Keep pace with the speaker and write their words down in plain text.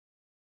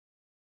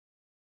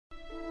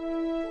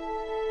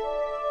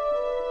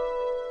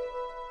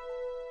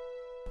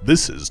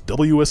This is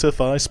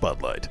WSFI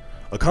Spotlight,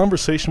 a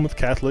conversation with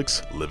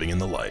Catholics living in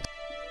the light.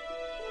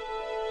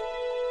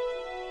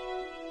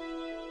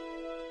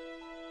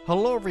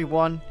 Hello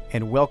everyone,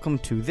 and welcome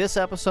to this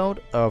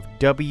episode of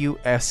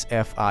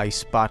WSFI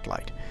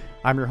Spotlight.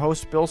 I'm your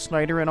host, Bill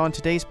Snyder, and on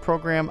today's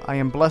program, I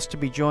am blessed to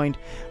be joined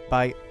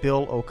by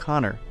Bill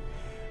O'Connor.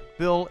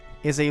 Bill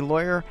is a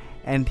lawyer,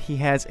 and he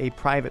has a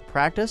private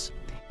practice.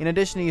 In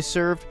addition, he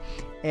served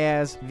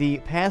as the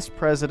past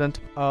president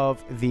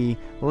of the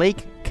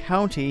Lake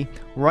County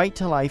Right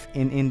to Life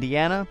in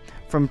Indiana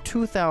from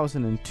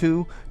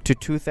 2002 to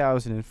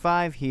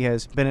 2005. He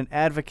has been an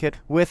advocate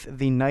with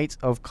the Knights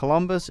of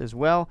Columbus as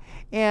well,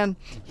 and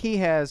he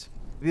has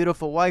a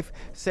beautiful wife,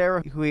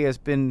 Sarah, who he has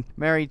been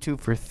married to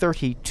for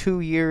 32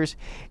 years,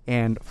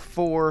 and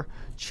 4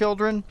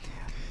 children,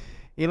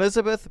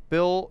 Elizabeth,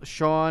 Bill,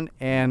 Sean,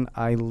 and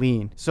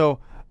Eileen. So,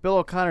 Bill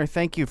O'Connor,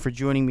 thank you for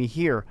joining me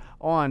here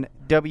on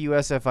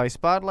WSFI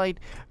Spotlight.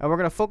 And we're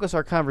going to focus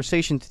our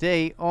conversation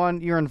today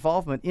on your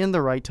involvement in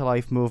the Right to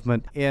Life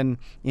movement in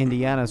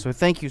Indiana. So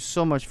thank you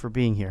so much for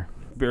being here.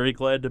 Very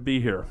glad to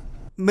be here.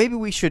 Maybe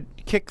we should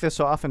kick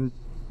this off and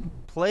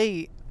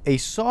play a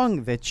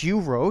song that you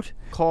wrote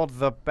called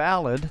The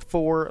Ballad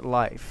for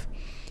Life.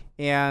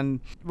 And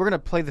we're going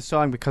to play the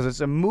song because it's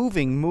a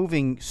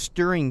moving,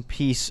 stirring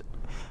piece.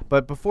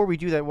 But before we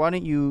do that, why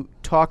don't you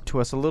talk to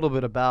us a little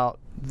bit about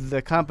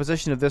the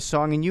composition of this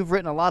song? And you've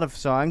written a lot of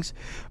songs,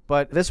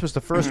 but this was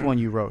the first one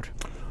you wrote.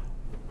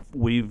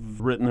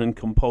 We've written and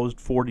composed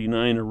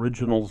 49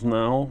 originals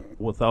now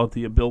without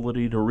the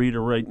ability to read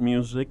or write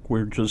music.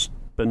 We've just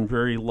been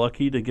very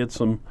lucky to get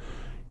some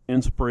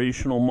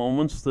inspirational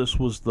moments. This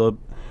was the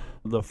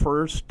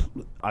first.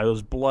 I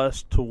was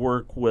blessed to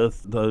work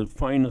with the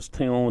finest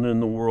talent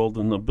in the world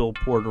in the Bill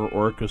Porter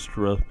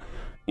Orchestra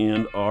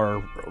and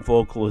our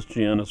vocalist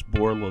Janice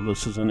Borla.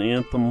 This is an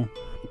anthem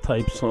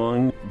type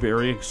song,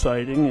 very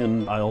exciting,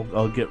 and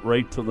I'll get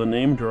right to the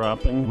name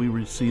dropping. We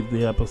received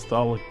the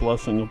apostolic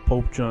blessing of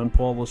Pope John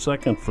Paul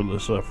II for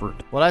this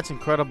effort. Well, that's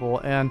incredible.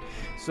 And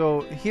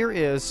so here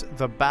is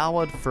The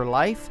Ballad for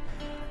Life,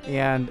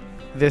 and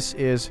this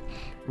is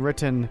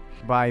written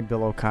by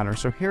Bill O'Connor.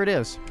 So here it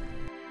is.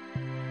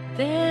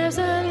 There's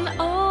an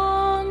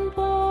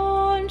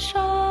unborn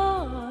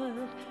child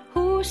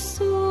who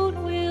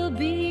soon will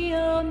be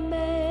a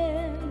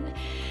man,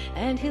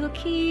 and he'll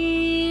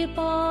keep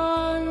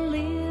on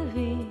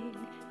living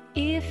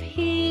if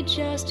he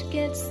just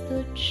gets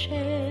the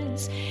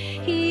chance.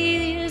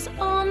 He is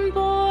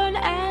unborn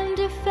and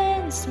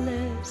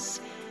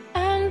defenseless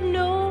and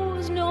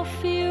knows no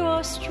fear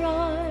or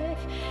strife,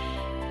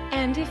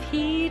 and if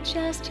he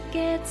just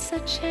gets a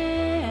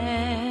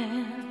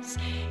chance,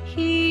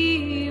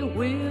 he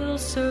will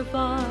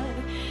survive.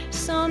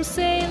 Some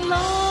say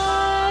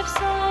life's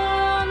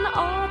an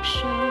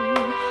option,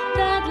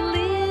 that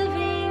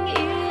living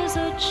is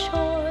a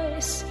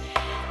choice,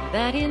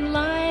 that in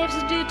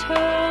life's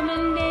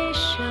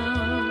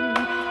determination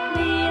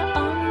the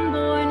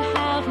unborn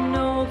have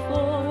no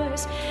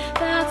voice.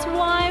 That's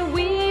why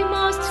we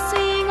must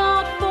sing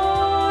out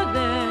for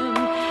them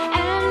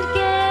and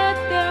get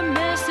their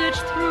message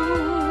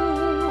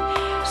through,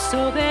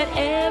 so that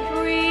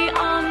every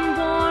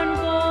unborn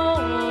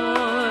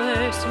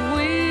voice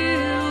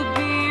will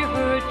be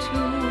heard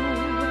too.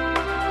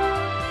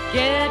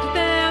 Get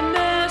their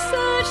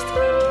message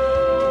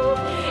through.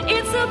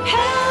 It's a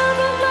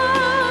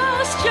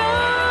perilous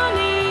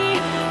journey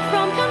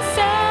from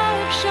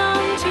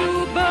conception to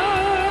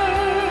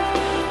birth,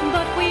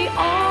 but we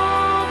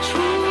all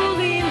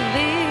truly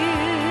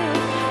live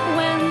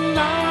when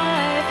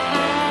life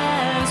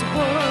has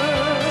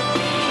worth.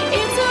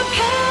 It's a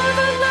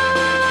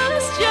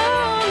perilous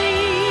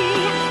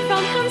journey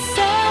from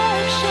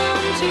conception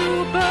to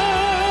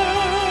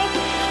birth,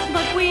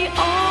 but we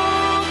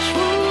all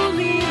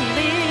truly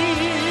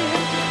live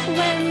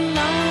when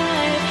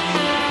life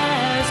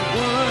has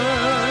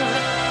worth.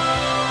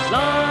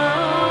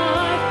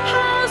 Life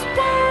has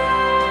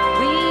worth.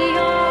 We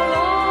are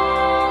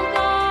all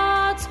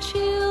God's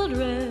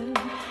children,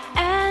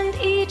 and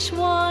each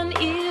one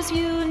is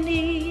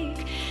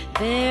unique.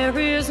 There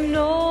is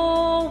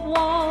no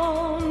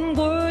one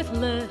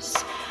worthless,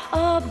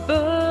 a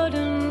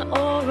burden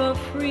or a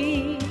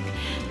freak.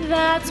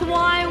 That's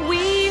why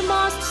we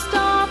must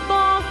stop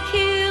all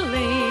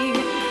killing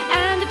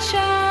and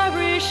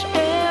cherish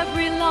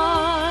every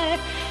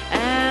life,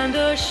 and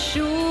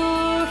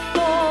assure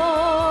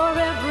for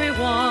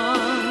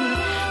everyone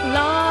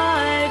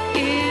life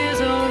is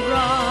a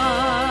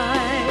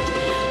right.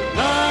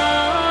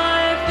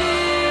 Life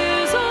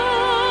is a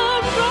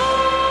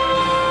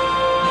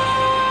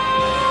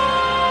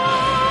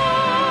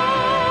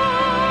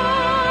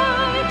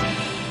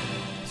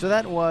right. So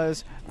that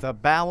was The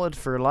Ballad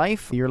for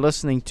Life. You're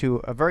listening to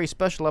a very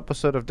special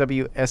episode of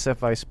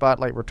WSFI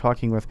Spotlight. We're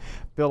talking with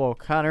Bill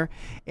O'Connor.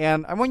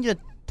 And I want you to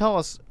tell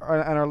us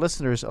and our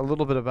listeners a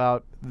little bit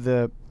about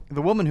the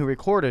woman who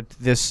recorded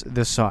this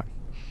song.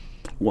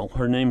 Well,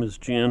 her name is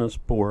Janice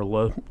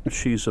Borla.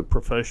 She's a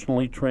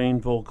professionally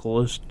trained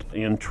vocalist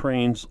and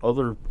trains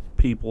other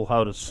people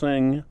how to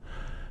sing.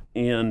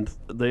 And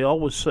they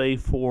always say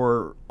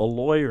for a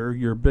lawyer,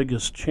 your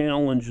biggest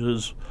challenge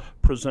is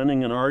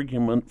presenting an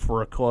argument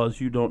for a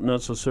cause you don't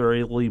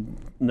necessarily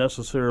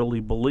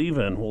believe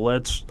in. Well,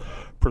 that's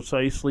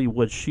precisely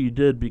what she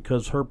did,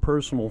 because her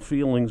personal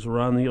feelings are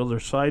on the other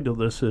side of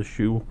this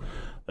issue,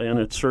 and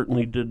it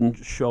certainly didn't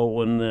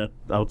show in that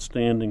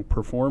outstanding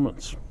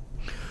performance.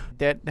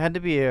 That had to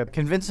be a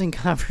convincing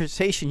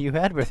conversation you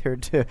had with her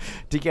to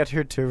get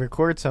her to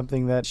record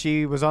something that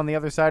she was on the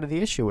other side of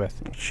the issue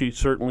with. She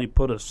certainly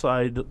put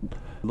aside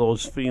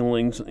those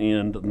feelings,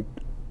 and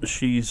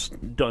she's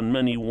done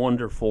many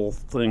wonderful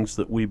things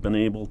that we've been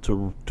able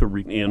to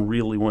and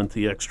really went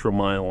the extra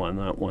mile on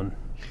that one.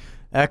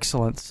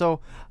 Excellent.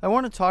 So I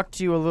want to talk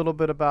to you a little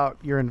bit about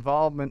your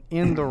involvement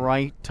in the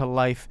Right to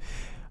Life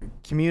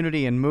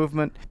community and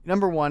movement.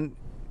 Number one,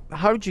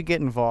 how did you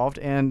get involved?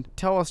 And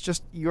tell us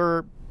just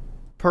your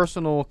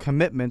personal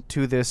commitment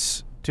to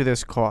this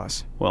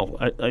cause. Well,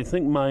 I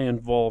think my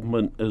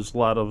involvement is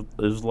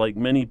like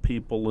many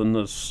people in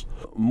this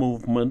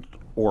movement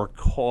or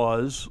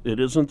cause. It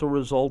isn't the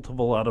result of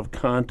a lot of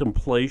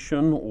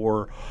contemplation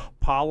or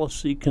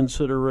policy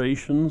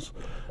considerations.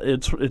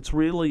 It's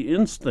really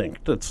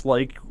instinct. It's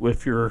like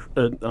if you're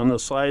on the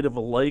side of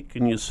a lake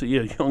and you see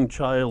a young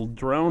child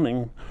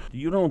drowning,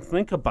 you don't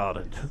think about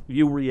it.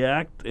 You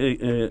react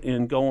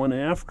in going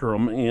after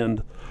them,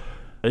 and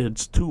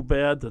it's too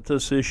bad that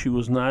this issue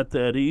is not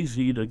that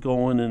easy to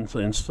go in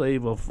and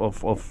save a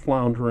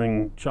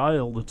floundering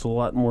child. It's a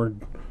lot more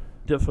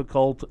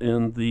difficult,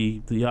 and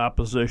the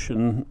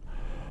opposition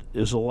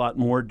is a lot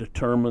more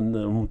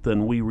determined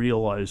than we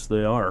realize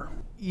they are.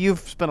 You've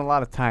spent a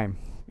lot of time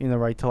in the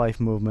Right to Life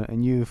movement,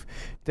 and you've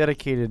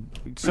dedicated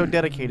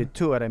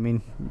to it. I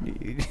mean,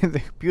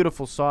 the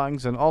beautiful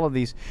songs and all of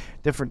these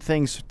different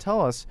things. So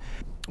tell us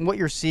what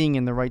you're seeing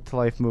in the Right to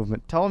Life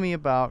movement. Tell me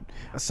about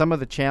some of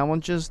the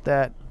challenges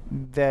that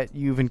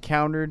you've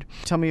encountered.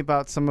 Tell me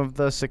about some of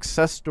the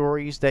success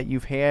stories that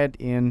you've had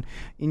in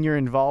your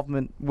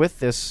involvement with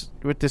this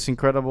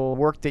incredible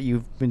work that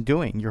you've been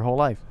doing your whole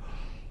life.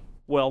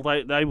 Well,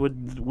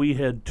 we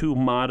had two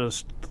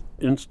modest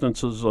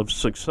instances of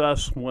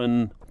success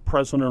when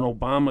President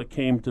Obama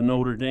came to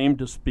Notre Dame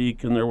to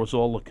speak, and there was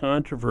all the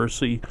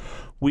controversy.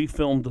 We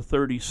filmed a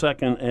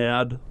 30-second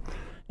ad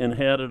and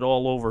had it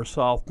all over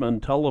South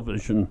Bend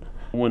television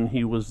when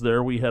he was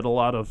there. We had a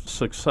lot of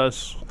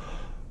success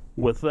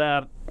with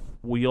that.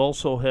 We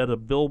also had a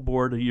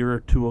billboard a year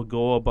or two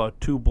ago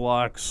about 2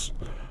 blocks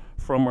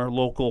from our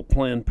local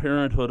Planned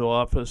Parenthood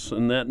office,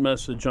 and that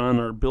message on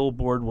our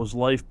billboard was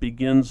 "Life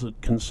begins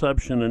at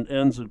conception and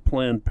ends at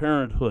Planned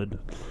Parenthood."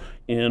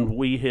 And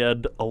we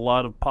had a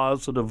lot of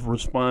positive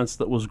response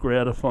that was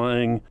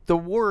gratifying. The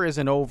war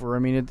isn't over. I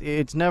mean,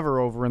 it's never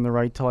over in the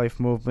Right to Life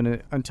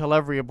movement until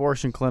every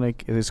abortion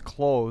clinic is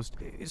closed.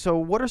 So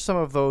what are some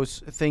of those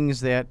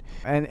things and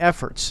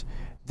efforts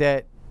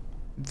that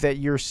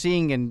you're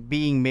seeing and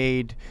being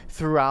made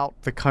throughout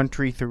the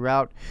country,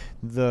 throughout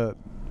the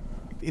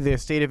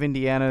state of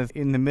Indiana,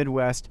 in the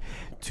Midwest,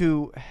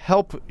 to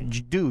help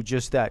do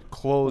just that,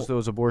 close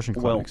those abortion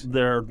clinics?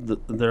 Well,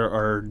 there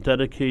are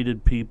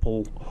dedicated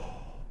people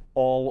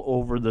all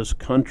over this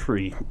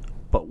country,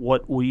 but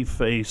what we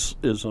face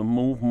is a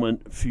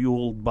movement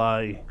fueled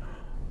by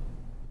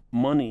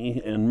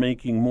money and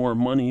making more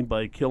money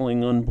by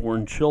killing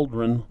unborn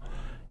children,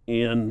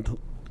 and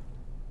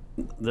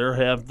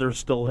they're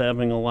still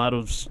having a lot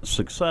of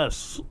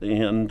success.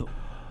 And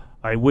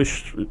I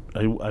wish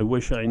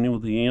I knew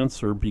the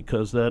answer,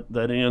 because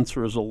that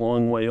answer is a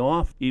long way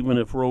off. Even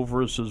if Roe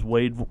versus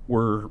Wade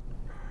were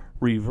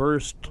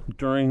reversed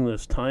during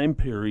this time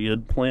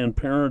period, Planned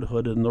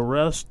Parenthood and the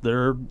rest,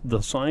 the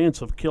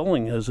science of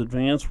killing has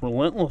advanced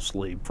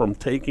relentlessly, from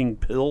taking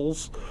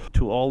pills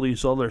to all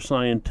these other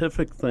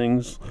scientific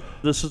things.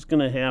 This is going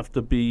to have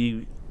to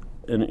be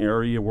an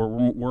area where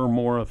we're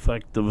more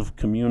effective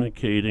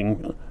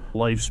communicating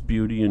life's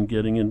beauty and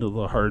getting into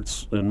the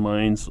hearts and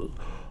minds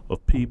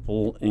of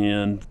people,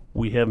 and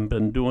we haven't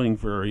been doing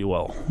very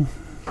well.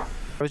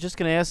 I was just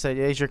going to ask that,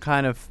 as you're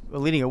kind of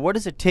leading it, what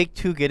does it take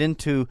to get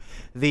into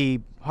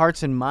the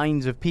hearts and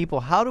minds of people?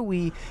 How do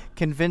we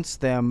convince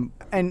them?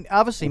 And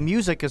obviously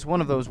music is one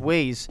of those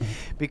ways,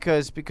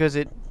 because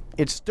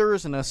it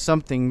stirs in us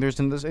something. There's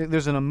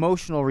an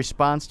emotional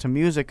response to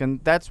music, and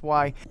that's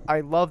why I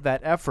love that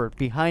effort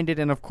behind it,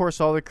 and of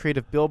course all the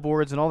creative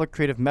billboards and all the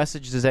creative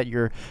messages that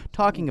you're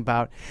talking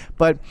about.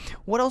 But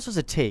what else does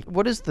it take?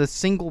 What is the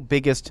single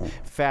biggest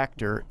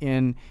factor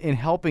in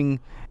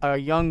helping a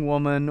young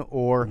woman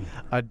or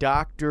a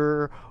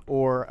doctor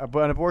or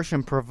an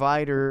abortion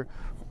provider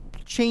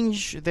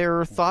change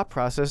their thought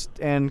process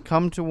and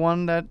come to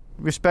one that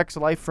respects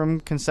life from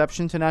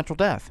conception to natural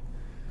death?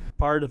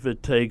 Part of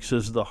it takes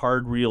is the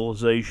hard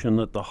realization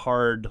that the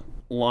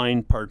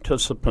hard-line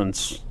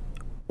participants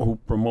who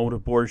promote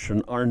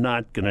abortion are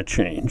not going to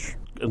change.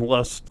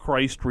 unless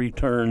Christ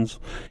returns.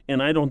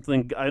 And I don't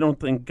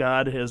think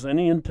God has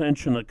any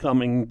intention of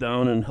coming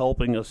down and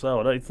helping us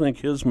out. I think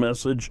his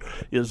message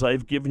is,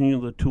 I've given you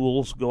the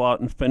tools, go out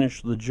and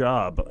finish the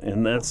job.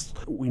 And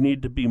we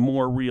need to be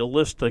more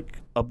realistic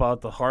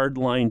about the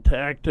hardline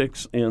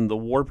tactics and the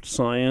warped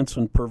science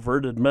and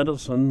perverted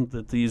medicine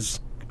that these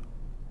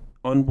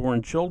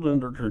unborn children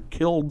that are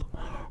killed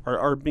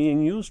are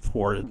being used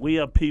for. We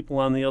have people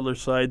on the other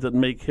side that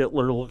make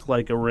Hitler look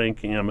like a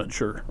rank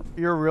amateur.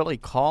 You're really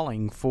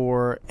calling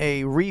for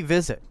a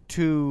revisit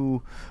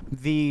to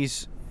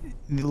these,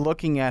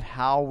 looking at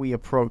how we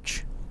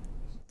approach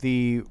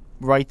the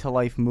right to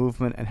life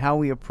movement and how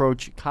we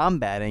approach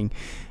combating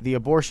the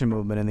abortion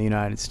movement in the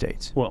United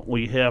States. Well,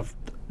 we have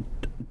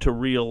to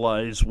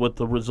realize what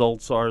the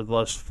results are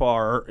thus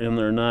far, and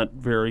they're not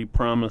very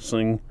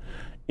promising,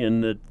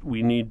 in that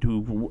we need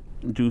to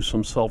do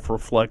some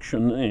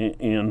self-reflection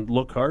and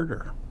look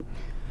harder.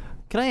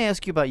 Can I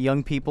ask you about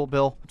young people,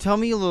 Bill? Tell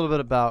me a little bit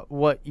about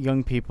what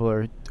young people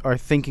are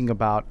thinking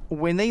about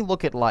when they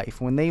look at life,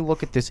 when they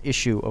look at this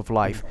issue of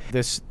life,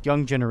 this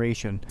young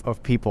generation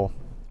of people.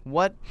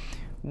 What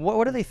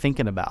are they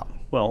thinking about?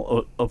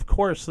 Well, of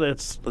course,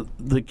 that's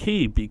the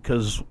key,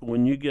 because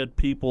when you get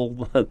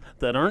people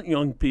that aren't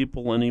young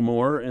people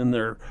anymore and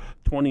they're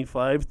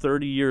 25,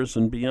 30 years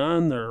and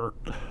beyond, their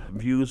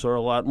views are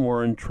a lot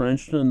more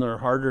entrenched and they're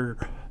harder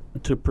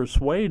to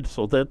persuade.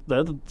 So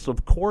that's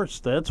of course,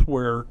 that's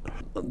where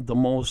the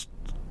most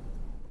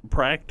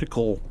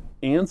practical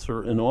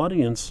answer and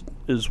audience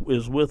is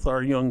with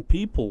our young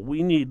people.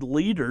 We need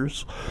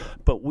leaders,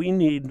 but we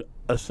need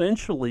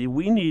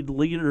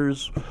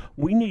leaders,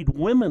 we need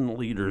women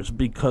leaders,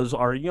 because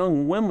our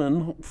young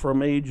women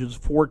from ages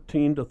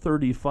 14 to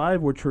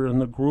 35, which are in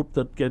the group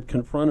that get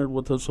confronted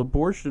with this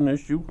abortion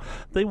issue,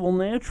 they will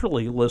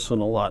naturally listen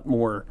a lot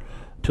more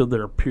to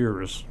their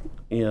peers,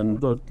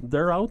 and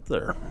they're out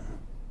there.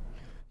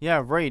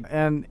 Yeah, right.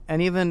 And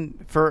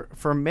even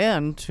for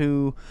men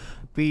to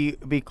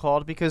be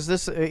called, because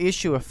this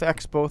issue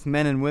affects both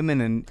men and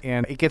women,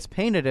 and it gets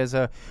painted as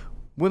a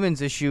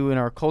women's issue in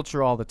our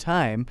culture all the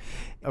time.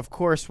 Of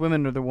course,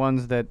 women are the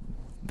ones that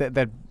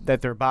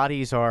their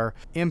bodies are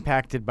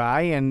impacted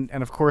by, and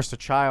of course the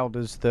child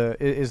is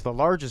the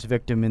largest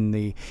victim in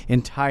the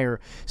entire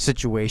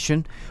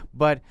situation.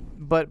 But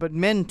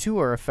men too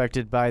are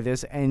affected by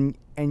this, and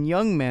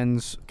young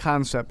men's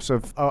concepts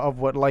of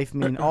what life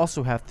means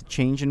also have to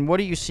change. And what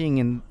are you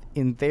seeing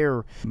in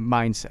their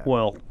mindset?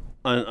 Well,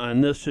 on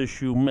this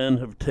issue, men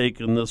have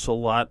taken this a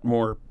lot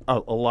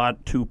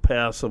too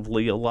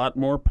passively, a lot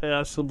more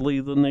passively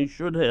than they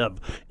should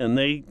have. And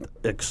they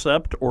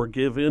accept or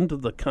give in to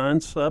the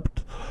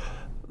concept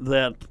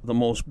that the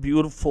most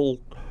beautiful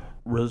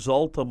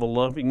result of a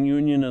loving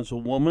union as a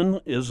woman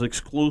is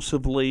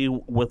exclusively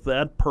with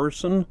that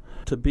person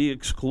to be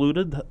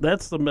excluded.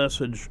 That's the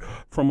message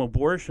from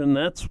abortion.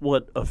 That's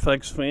what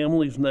affects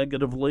families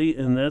negatively,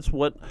 and that's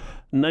what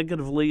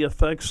negatively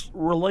affects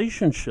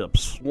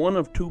relationships. One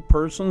of two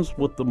persons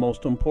with the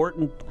most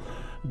important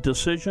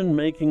decision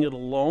making it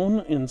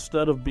alone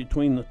instead of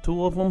between the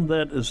two of them,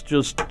 that is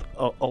just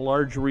a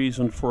large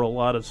reason for a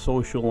lot of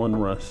social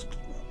unrest.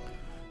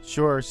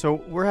 Sure.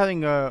 So we're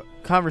having a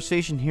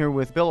conversation here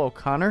with Bill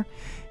O'Connor,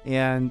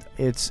 and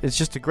it's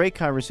just a great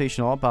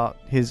conversation all about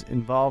his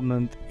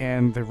involvement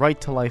and the right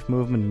to life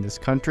movement in this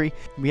country.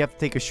 We have to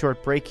take a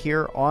short break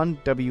here on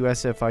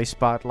WSFI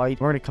Spotlight.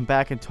 We're going to come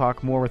back and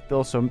talk more with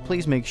Bill, so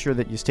please make sure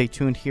that you stay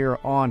tuned here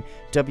on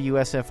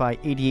WSFI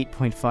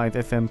 88.5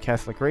 FM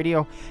Catholic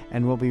Radio,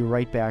 and we'll be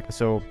right back,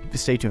 so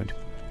stay tuned.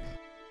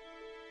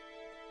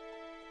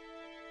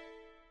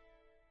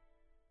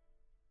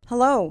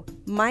 Hello,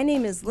 my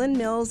name is Lynn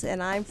Mills,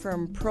 and I'm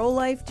from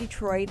Pro-Life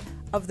Detroit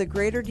of the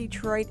Greater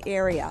Detroit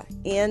area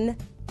in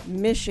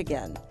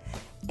Michigan.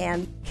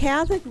 And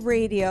Catholic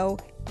radio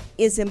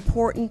is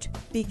important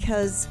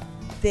because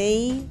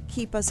they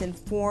keep us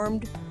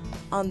informed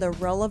on the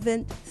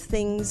relevant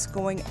things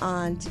going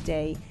on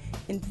today.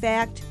 In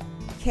fact,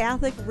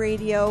 Catholic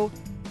radio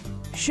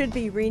should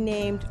be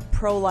renamed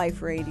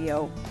Pro-Life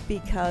Radio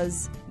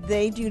because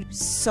they do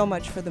so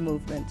much for the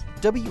movement.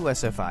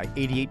 WSFI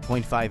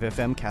 88.5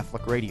 FM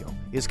Catholic Radio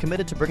is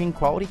committed to bringing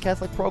quality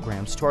Catholic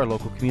programs to our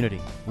local community.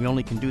 We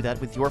only can do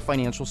that with your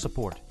financial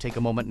support. Take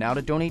a moment now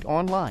to donate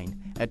online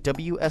at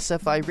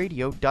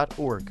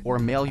WSFIRadio.org or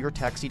mail your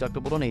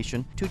tax-deductible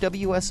donation to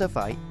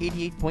WSFI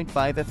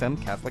 88.5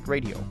 FM Catholic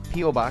Radio,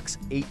 P.O. Box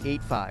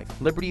 885,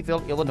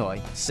 Libertyville,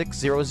 Illinois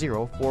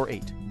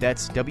 60048.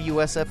 That's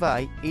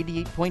WSFI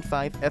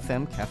 88.5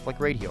 FM Catholic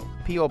Radio,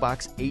 P.O.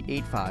 Box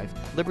 885,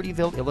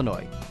 Libertyville,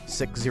 Illinois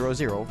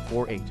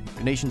 60048.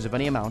 Donations of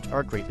any amount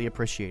are greatly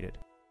appreciated.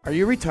 Are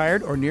you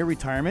retired or near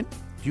retirement?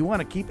 Do you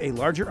want to keep a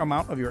larger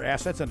amount of your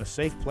assets in a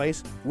safe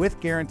place with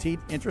guaranteed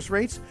interest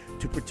rates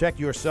to protect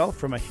yourself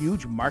from a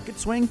huge market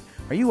swing?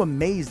 Are you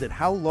amazed at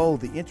how low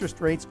the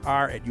interest rates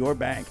are at your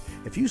bank?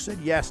 If you said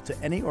yes to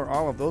any or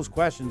all of those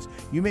questions,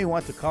 you may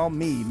want to call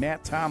me,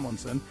 Matt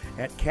Tomlinson,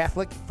 at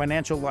Catholic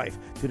Financial Life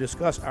to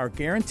discuss our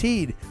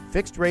guaranteed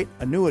fixed-rate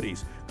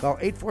annuities. Call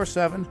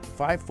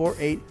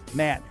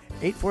 847-548-MATT,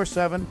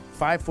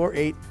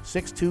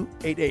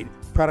 847-548-6288.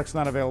 Products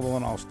not available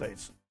in all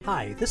states.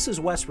 Hi, this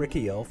is Wes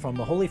Riccio from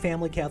the Holy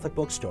Family Catholic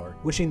Bookstore,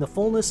 wishing the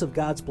fullness of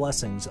God's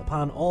blessings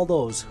upon all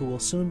those who will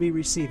soon be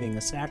receiving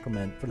a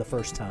sacrament for the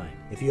first time.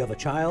 If you have a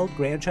child,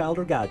 grandchild,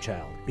 or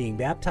godchild being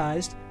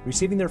baptized,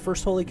 receiving their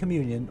first Holy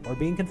Communion, or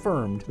being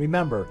confirmed,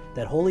 remember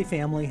that Holy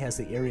Family has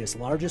the area's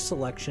largest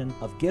selection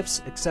of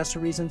gifts,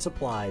 accessories, and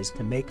supplies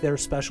to make their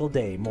special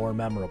day more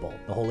memorable.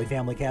 The Holy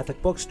Family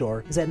Catholic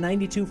Bookstore is at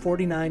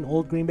 9249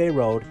 Old Green Bay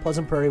Road,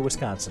 Pleasant Prairie,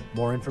 Wisconsin.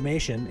 More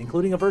information,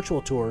 including a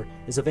virtual tour,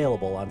 is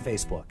available on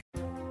Facebook.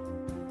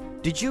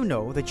 Did you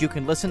know that you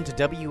can listen to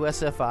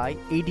WSFI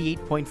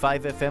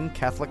 88.5 FM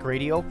Catholic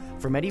Radio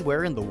from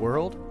anywhere in the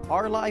world?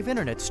 Our live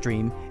internet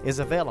stream is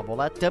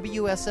available at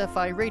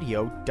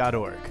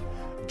WSFIRadio.org.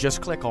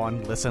 Just click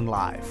on Listen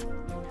Live.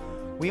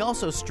 We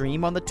also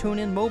stream on the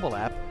TuneIn mobile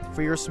app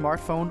for your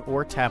smartphone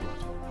or tablet.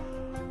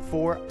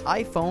 For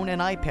iPhone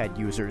and iPad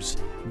users,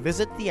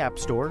 visit the App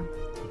Store,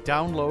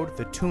 download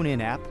the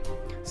TuneIn app,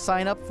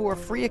 sign up for a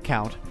free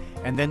account,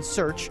 and then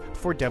search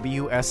for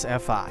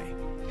WSFI.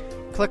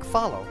 Click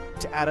Follow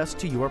to add us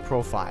to your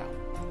profile.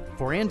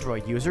 For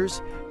Android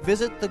users,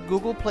 visit the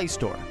Google Play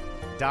Store,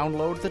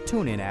 download the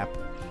TuneIn app,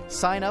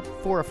 sign up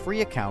for a free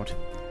account,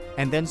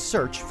 and then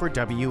search for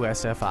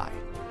WSFI.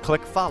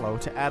 Click Follow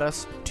to add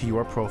us to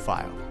your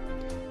profile.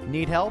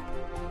 Need help?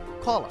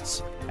 Call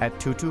us at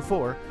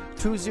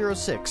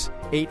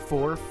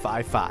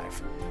 224-206-8455.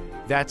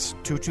 That's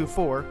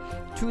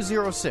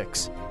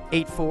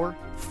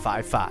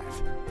 224-206-8455.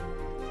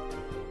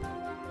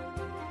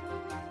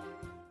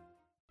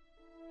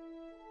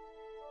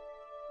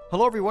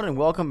 Hello, everyone, and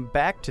welcome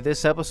back to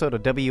this episode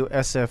of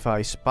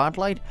WSFI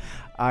Spotlight.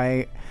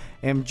 I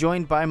am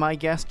joined by my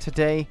guest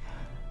today,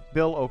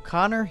 Bill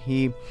O'Connor.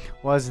 He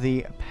was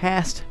the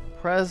past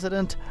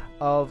president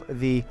of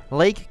the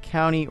Lake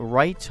County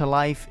Right to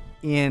Life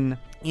in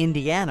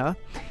Indiana,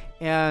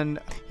 and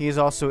he is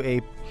also a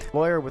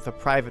lawyer with a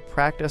private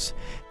practice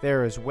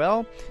there as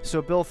well.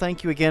 So, Bill,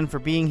 thank you again for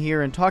being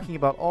here and talking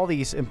about all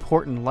these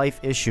important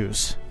life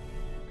issues.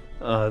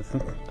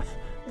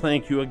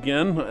 Thank you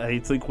again. I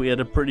think we had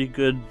a pretty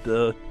good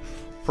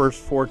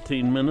first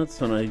 14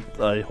 minutes, and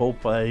I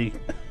hope I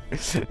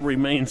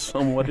remain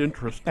somewhat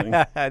interesting.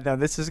 No,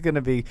 this is going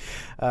to be,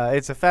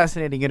 it's a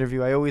fascinating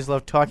interview. I always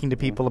love talking to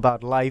people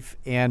about life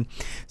and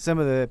some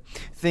of the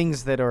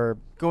things that are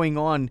going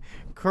on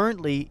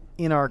currently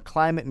in our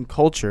climate and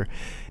culture.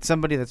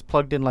 Somebody that's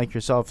plugged in like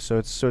yourself, so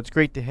it's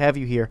great to have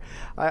you here.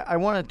 I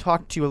want to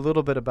talk to you a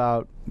little bit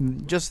about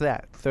just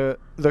that, the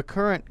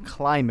current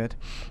climate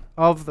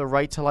of the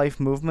Right to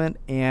Life movement,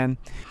 and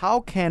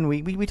how can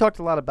we talked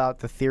a lot about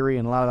the theory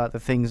and a lot about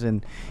the things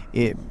in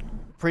it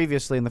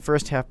previously in the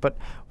first half, but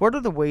what are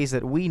the ways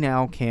that we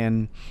now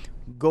can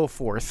go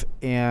forth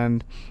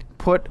and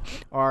put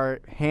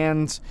our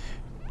hands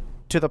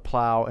to the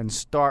plow and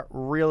start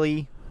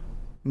really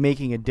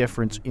making a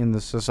difference in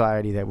the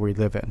society that we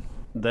live in?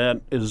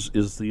 That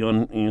is the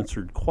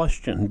unanswered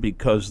question,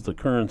 because the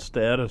current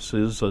status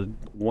is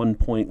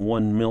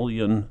 1.1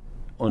 million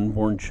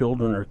unborn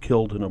children are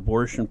killed in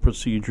abortion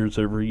procedures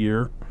every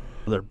year.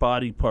 Their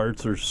body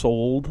parts are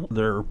sold.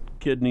 Their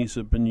kidneys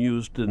have been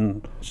used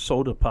in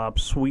soda pop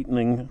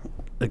sweetening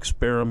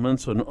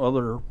experiments and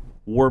other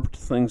warped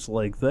things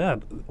like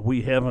that.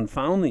 We haven't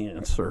found the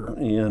answer,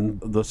 and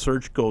the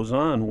search goes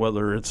on,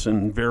 whether it's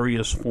in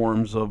various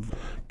forms of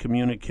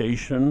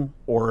communication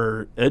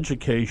or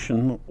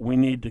education. We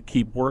need to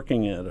keep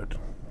working at it.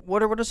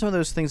 What are some of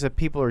those things that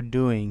people are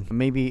doing,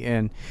 maybe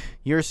in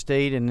your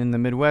state and in the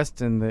Midwest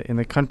and in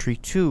the country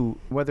too,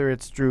 whether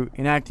it's through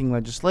enacting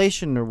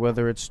legislation or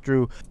whether it's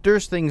through,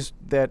 there's things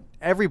that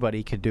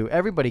everybody can do.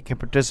 Everybody can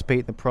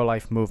participate in the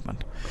pro-life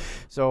movement.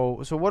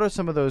 So what are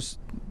some of those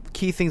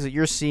key things that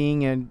you're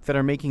seeing and that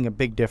are making a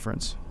big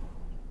difference?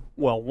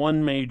 Well,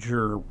 one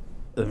major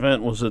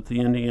event was that the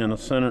Indiana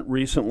Senate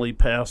recently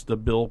passed a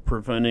bill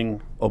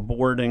preventing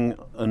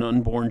aborting an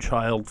unborn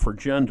child for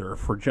gender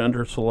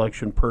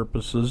selection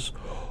purposes,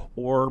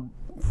 or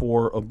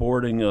for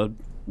aborting a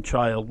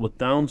child with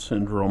Down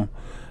syndrome.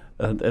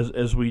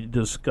 As we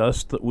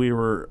discussed, that we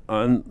were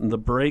on the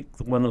break,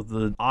 one of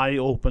the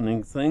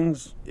eye-opening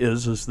things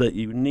is that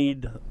you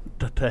need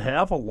to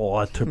have a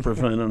law to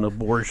prevent an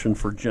abortion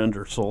for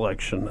gender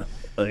selection.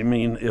 I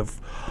mean,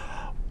 if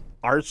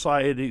our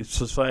society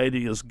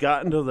has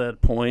gotten to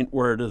that point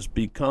where it is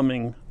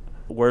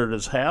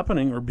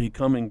happening or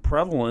becoming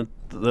prevalent,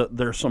 that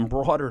there's some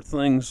broader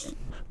things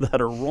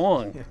that are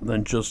wrong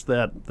than just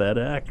that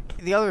act.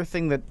 The other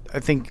thing that I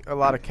think a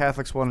lot of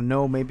Catholics want to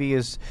know maybe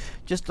is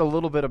just a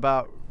little bit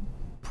about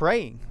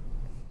praying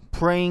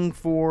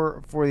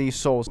for these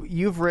souls.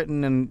 You've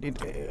written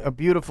a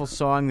beautiful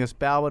song, this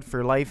Ballad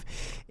for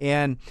Life,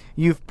 and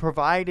you've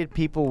provided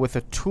people with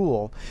a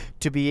tool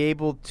to be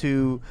able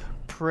to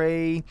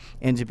pray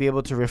and to be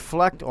able to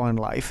reflect on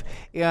life.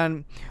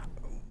 And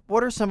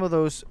What are some of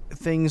those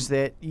things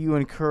that you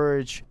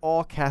encourage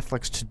all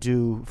Catholics to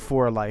do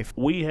for life?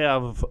 We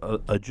have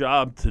a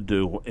job to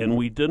do, and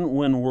we didn't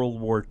win World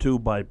War II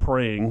by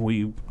praying.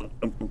 We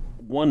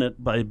won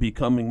it by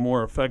becoming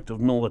more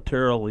effective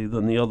militarily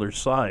than the other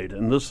side.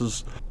 And this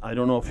is, I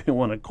don't know if you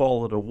want to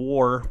call it a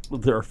war.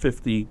 There are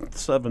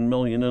 57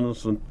 million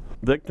innocent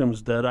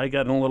victims dead. I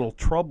got in a little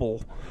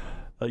trouble.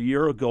 A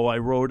year ago, I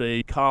wrote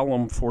a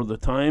column for the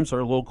Times,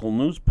 our local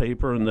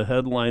newspaper, and the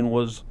headline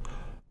was,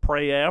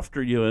 "Pray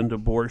after you end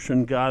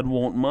abortion, God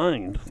won't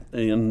mind."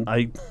 And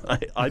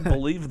I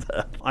believe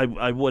that.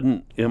 I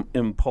wouldn't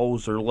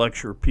impose or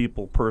lecture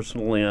people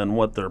personally on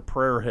what their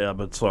prayer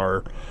habits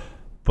are,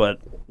 but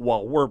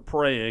while we're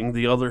praying,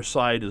 the other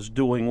side is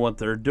doing what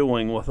they're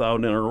doing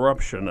without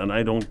interruption, and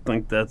I don't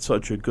think that's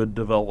such a good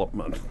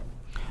development.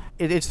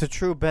 It's the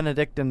true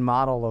Benedictine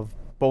model of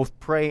both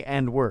pray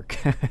and work.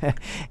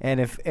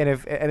 and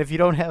if you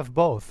don't have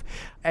both,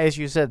 as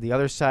you said, the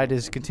other side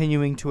is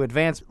continuing to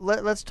advance.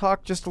 Let's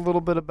talk just a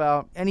little bit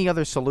about any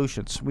other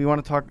solutions. We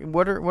want to talk.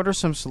 What are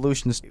some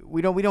solutions?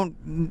 We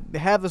don't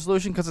have the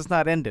solution because it's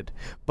not ended.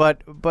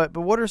 But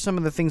what are some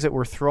of the things that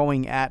we're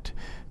throwing at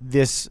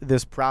this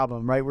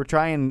problem? Right, we're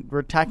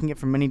attacking it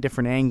from many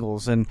different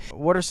angles. And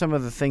what are some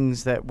of the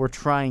things that we're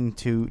trying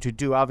to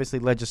do? Obviously,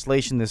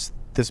 legislation.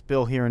 This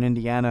bill here in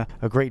Indiana,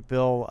 a great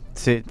bill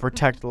to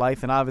protect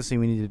life, and obviously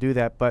we need to do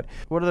that. But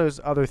what are those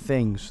other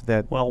things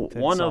that? Well,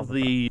 one of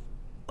the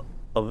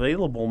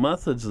available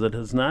methods that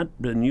has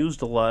not been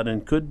used a lot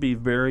and could be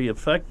very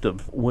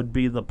effective would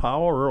be the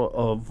power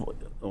of,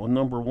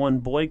 number one,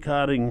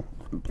 boycotting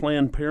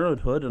Planned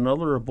Parenthood and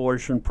other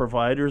abortion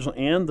providers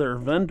and their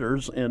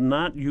vendors and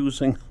not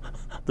using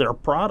their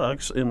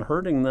products and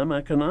hurting them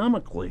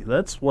economically.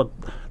 That's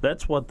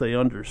what they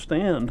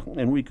understand,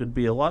 and we could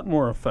be a lot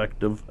more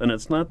effective, and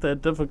it's not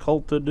that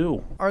difficult to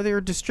do. Are there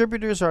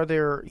distributors?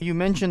 You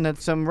mentioned that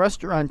some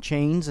restaurant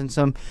chains and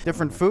some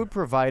different food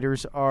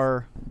providers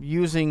are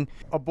using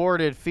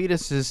aborted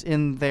fetuses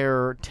in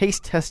their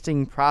taste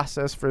testing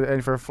process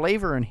for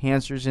flavor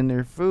enhancers in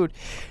their food.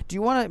 Do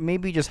you want to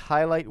maybe just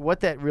highlight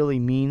what that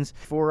really means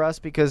for us,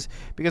 because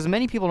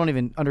many people don't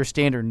even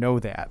understand or know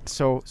that.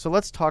 So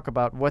let's talk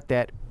about what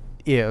that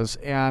is,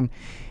 and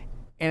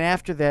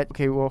after that,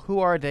 okay, well, who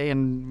are they,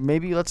 and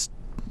maybe let's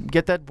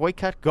get that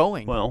boycott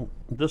going. Well,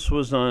 this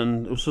was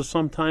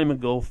some time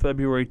ago,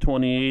 February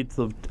 28th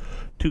of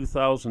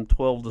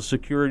 2012. The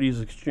Securities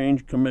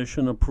Exchange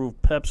Commission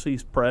approved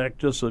Pepsi's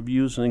practice of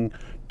using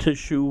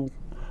tissue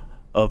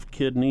of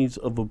kidneys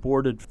of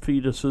aborted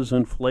fetuses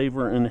in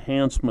flavor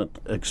enhancement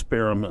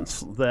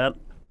experiments. That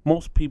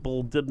most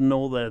people didn't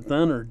know that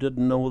then or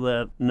didn't know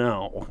that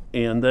now.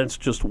 And that's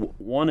just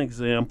one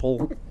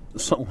example.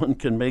 Someone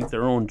can make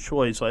their own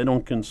choice. I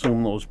don't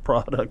consume those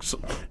products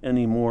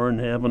anymore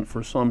and haven't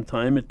for some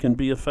time. It can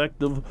be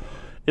effective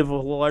if a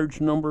large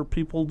number of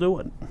people do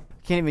it.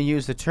 Can't even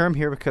use the term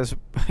here because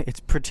it's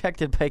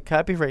protected by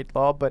copyright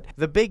law, but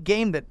the big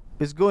game that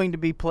is going to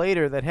be played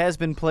or that has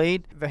been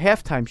played, the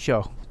halftime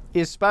show,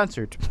 is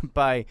sponsored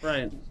by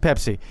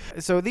Pepsi.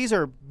 So these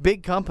are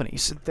big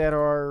companies that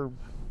are...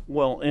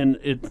 Well, and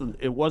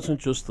it wasn't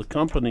just the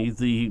company.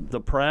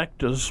 The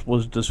practice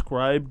was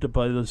described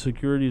by the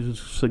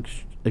Securities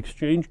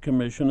Exchange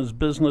Commission as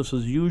business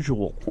as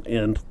usual,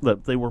 and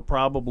that they were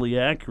probably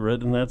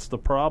accurate, and that's the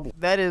problem.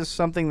 That is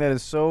something that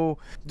is so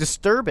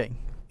disturbing.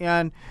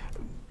 And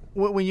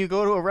when you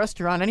go to a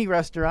restaurant, any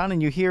restaurant,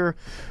 and you hear,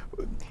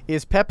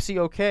 is Pepsi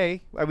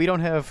okay? We don't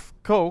have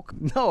Coke.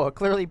 No,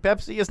 clearly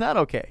Pepsi is not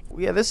okay.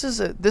 Yeah, this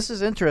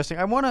is interesting.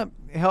 I want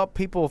to help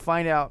people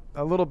find out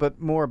a little bit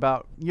more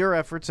about your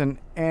efforts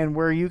and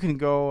where you can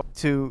go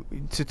to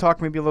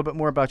talk maybe a little bit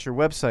more about your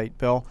website,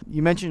 Bill.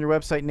 You mentioned your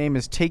website name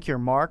is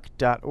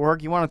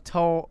takeyourmark.org. You want to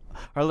tell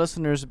our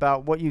listeners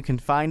about what you can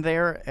find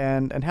there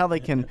and how they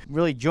can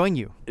really join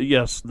you.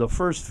 Yes, the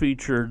first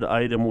featured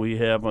item we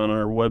have on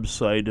our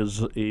website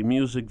is a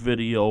music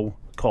video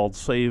called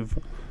Save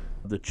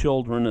the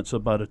Children. It's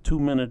about a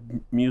 2-minute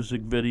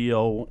music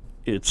video.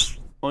 It's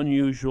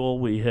unusual.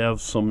 We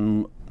have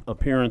some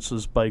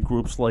appearances by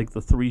groups like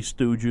the Three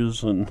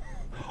Stooges and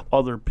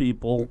other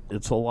people.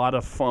 It's a lot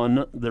of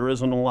fun. There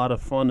isn't a lot of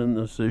fun in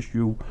this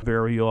issue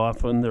very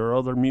often. There are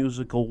other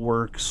musical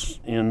works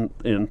and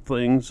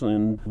things,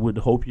 and would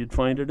hope you'd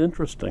find it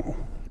interesting.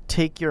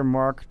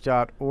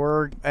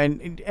 TakeYourMark.org.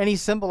 And any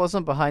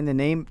symbolism behind the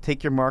name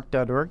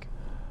TakeYourMark.org?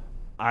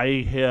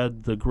 I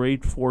had the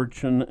great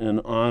fortune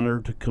and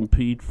honor to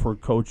compete for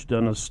Coach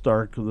Dennis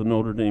Stark of the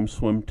Notre Dame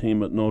swim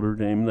team at Notre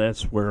Dame.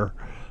 That's where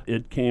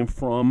it came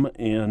from,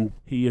 and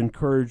he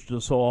encouraged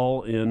us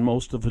all, and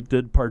most of it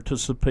did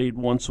participate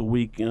once a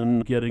week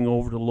in getting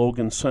over to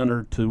Logan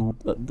Center to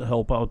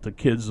help out the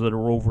kids that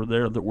are over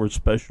there that were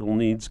special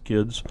needs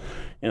kids,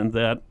 and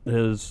that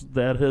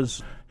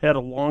has had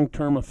a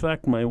long-term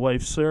effect. My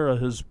wife Sarah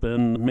has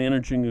been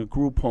managing a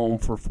group home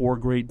for 4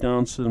 great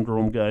Down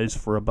syndrome guys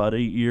for about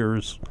 8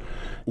 years.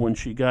 When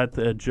she got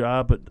that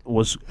job, it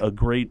was a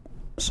great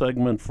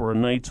segment for a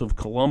Knights of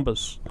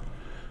Columbus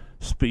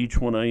speech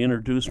when I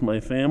introduced my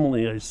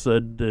family. I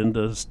said, and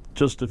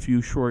just a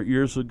few short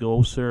years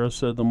ago, Sarah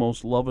said the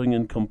most loving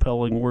and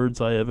compelling words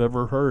I have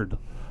ever heard.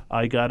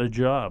 I got a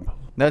job.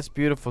 That's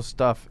beautiful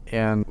stuff,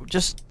 and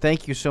just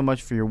thank you so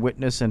much for your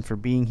witness and for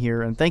being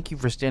here, and thank you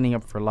for standing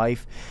up for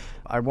life.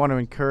 I want to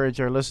encourage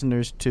our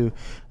listeners to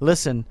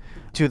listen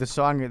to the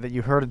song that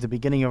you heard at the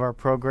beginning of our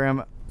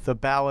program, The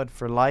Ballad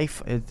for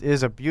Life. It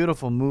is a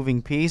beautiful,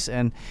 moving piece,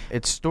 and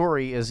its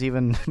story is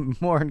even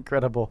more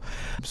incredible.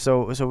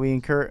 So we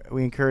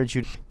encourage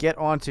you to get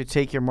on to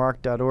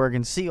takeyourmark.org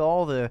and see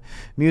all the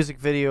music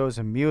videos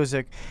and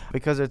music,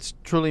 because it's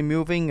truly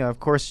moving. Of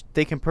course,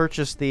 they can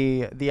purchase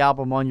the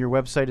album on your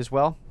website as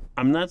well.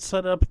 I'm not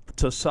set up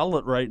to sell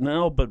it right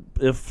now, but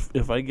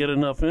if I get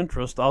enough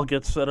interest, I'll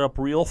get set up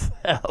real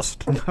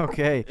fast.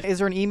 Okay. Is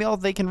there an email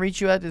they can reach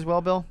you at as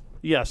well, Bill?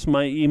 Yes,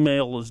 my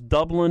email is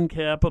Dublin,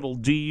 capital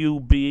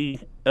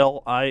Dublin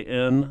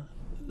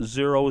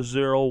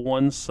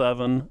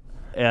 0017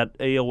 at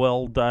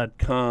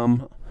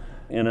AOL.com.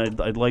 And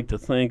I'd like to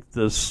thank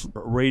this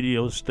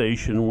radio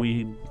station.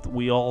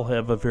 We all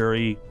have a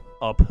very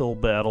uphill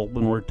battle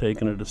when we're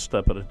taking it a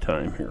step at a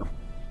time here.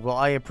 Well,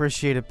 I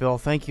appreciate it, Bill.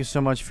 Thank you so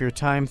much for your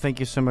time.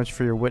 Thank you so much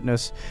for your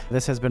witness.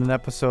 This has been an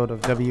episode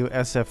of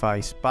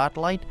WSFI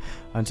Spotlight.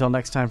 Until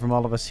next time, from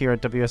all of us here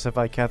at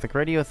WSFI Catholic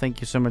Radio, thank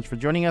you so much for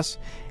joining us,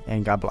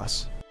 and God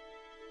bless.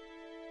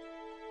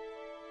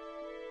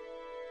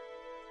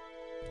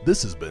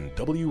 This has been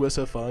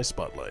WSFI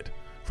Spotlight.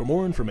 For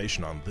more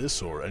information on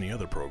this or any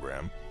other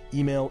program,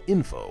 email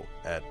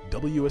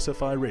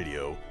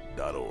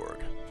info@wsfiradio.org.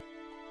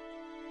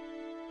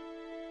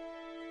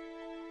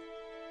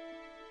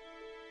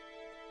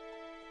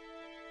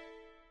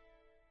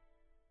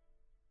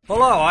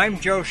 Hello, I'm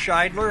Joe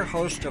Scheidler,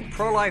 host of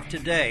Pro-Life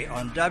Today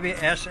on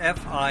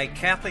WSFI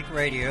Catholic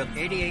Radio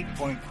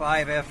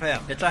 88.5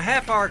 FM. It's a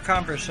half-hour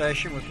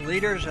conversation with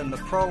leaders in the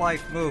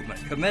pro-life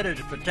movement committed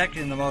to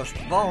protecting the most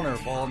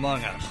vulnerable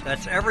among us.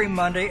 That's every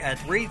Monday at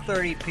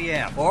 3:30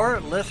 p.m. Or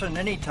listen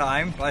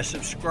anytime by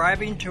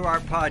subscribing to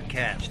our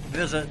podcast.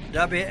 Visit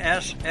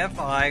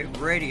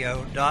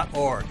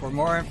WSFIRadio.org for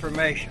more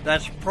information.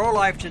 That's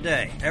Pro-Life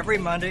Today, every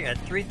Monday at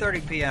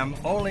 3:30 p.m.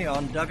 only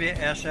on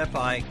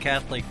WSFI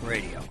Catholic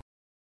Radio.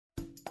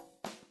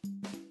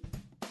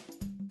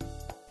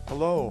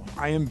 Hello,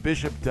 I am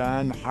Bishop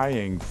Don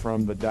Hying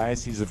from the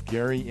Diocese of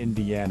Gary,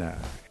 Indiana.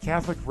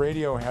 Catholic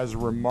radio has a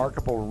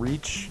remarkable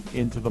reach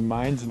into the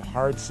minds and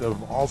hearts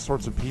of all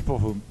sorts of people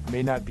who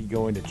may not be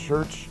going to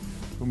church,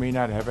 who may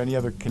not have any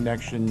other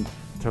connection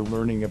to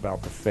learning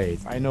about the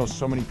faith. I know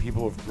so many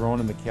people have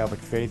grown in the Catholic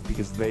faith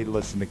because they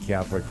listen to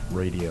Catholic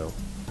radio.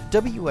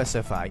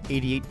 WSFI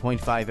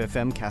 88.5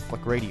 FM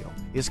Catholic Radio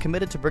is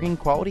committed to bringing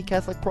quality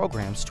Catholic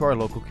programs to our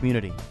local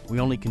community. We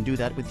only can do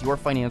that with your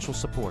financial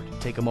support.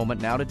 Take a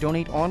moment now to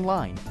donate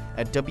online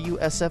at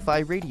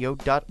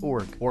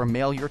WSFIRadio.org or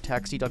mail your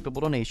tax-deductible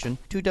donation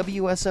to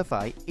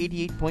WSFI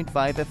 88.5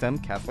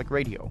 FM Catholic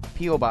Radio,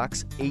 P.O.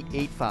 Box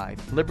 885,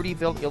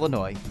 Libertyville,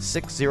 Illinois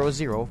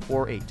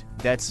 60048.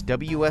 That's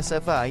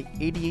WSFI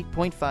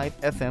 88.5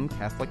 FM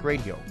Catholic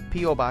Radio,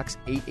 P.O. Box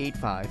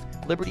 885,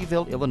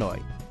 Libertyville,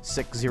 Illinois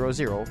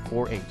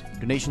 60048.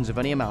 Donations of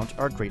any amount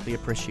are greatly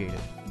appreciated.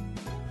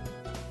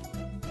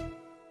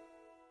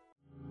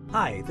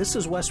 Hi, this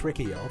is Wes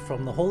Riccio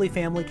from the Holy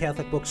Family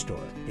Catholic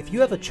Bookstore. If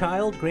you have a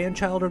child,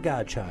 grandchild, or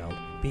godchild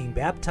being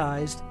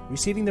baptized,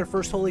 receiving their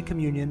first Holy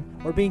Communion,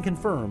 or being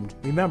confirmed,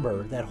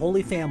 remember that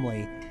Holy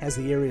Family has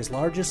the area's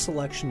largest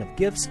selection of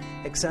gifts,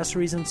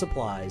 accessories, and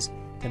supplies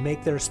to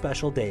make their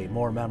special day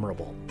more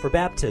memorable. For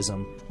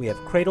baptism, we have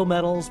cradle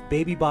medals,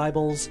 baby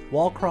Bibles,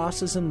 wall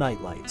crosses, and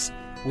nightlights.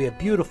 We have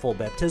beautiful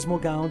baptismal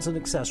gowns and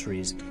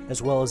accessories,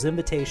 as well as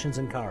invitations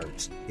and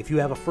cards. If you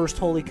have a First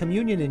Holy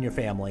Communion in your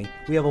family,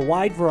 we have a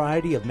wide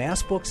variety of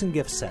Mass books and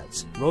gift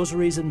sets,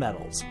 rosaries and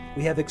medals.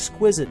 We have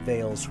exquisite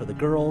veils for the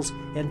girls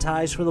and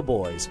ties for the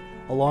boys,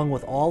 along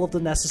with all of the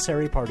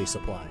necessary party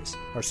supplies.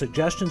 Our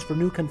suggestions for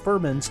new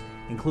confirmants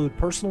include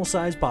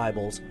personal-sized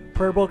Bibles,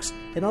 prayer books,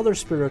 and other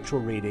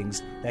spiritual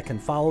readings that can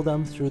follow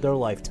them through their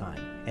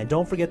lifetime. And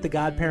don't forget the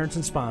godparents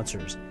and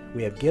sponsors.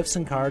 We have gifts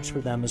and cards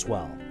for them as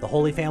well. The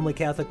Holy Family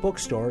Catholic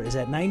Bookstore is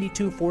at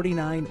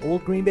 9249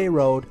 Old Green Bay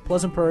Road,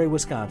 Pleasant Prairie,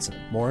 Wisconsin.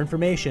 More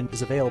information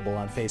is available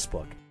on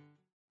Facebook.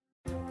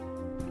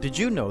 Did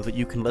you know that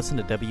you can listen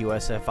to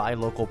WSFI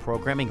local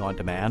programming on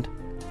demand?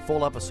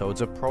 Full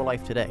episodes of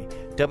Pro-Life Today,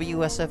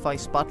 WSFI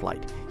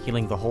Spotlight,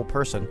 Healing the Whole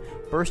Person,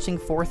 bursting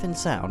forth in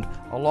sound,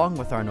 along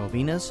with our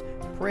novenas,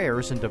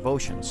 prayers, and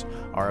devotions,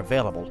 are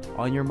available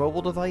on your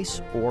mobile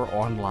device or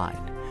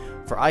online.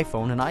 For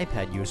iPhone and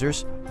iPad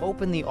users,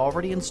 open the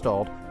already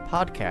installed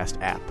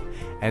podcast app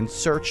and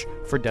search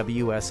for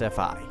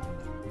WSFI.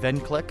 Then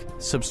click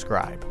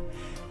Subscribe.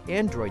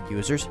 Android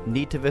users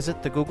need to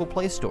visit the Google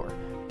Play Store,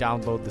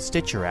 download the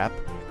Stitcher app,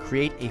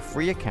 create a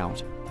free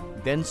account,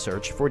 then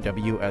search for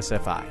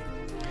WSFI.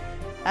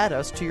 Add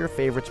us to your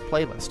favorites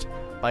playlist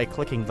by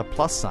clicking the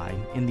plus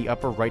sign in the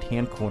upper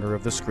right-hand corner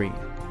of the screen.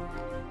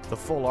 The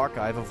full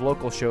archive of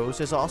local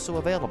shows is also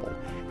available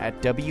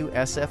at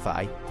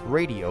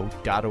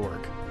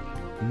WSFIRadio.org.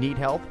 Need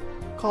help?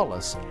 Call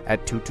us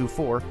at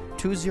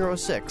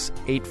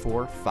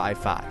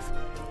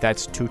 224-206-8455.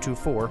 That's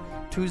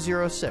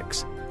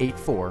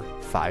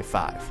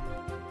 224-206-8455.